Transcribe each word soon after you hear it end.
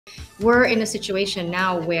we're in a situation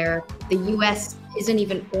now where the US isn't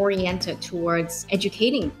even oriented towards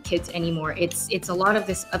educating kids anymore. It's a lot of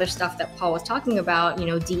this other stuff that Paul was talking about,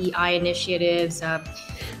 DEI initiatives,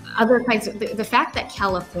 other kinds of, the fact that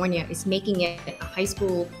California is making it a high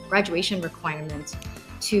school graduation requirement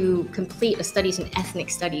to complete a studies in ethnic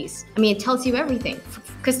studies. I mean, it tells you everything,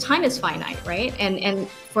 because time is finite, right? And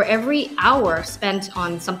for every hour spent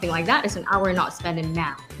on something like that is an hour not spent in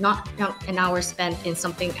math, not an hour spent in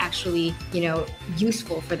something actually,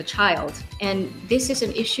 useful for the child. And this is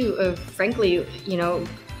an issue of, frankly,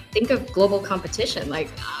 think of global competition. Like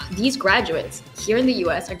these graduates here in the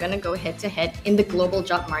US are going to go head to head in the global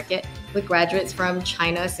job market with graduates from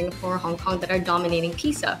China, Singapore, Hong Kong that are dominating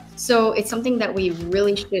PISA. So it's something that we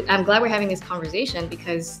really should, I'm glad we're having this conversation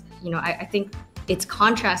because, I think it's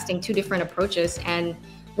contrasting two different approaches, and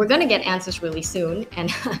we're going to get answers really soon.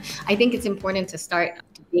 And I think it's important to start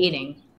debating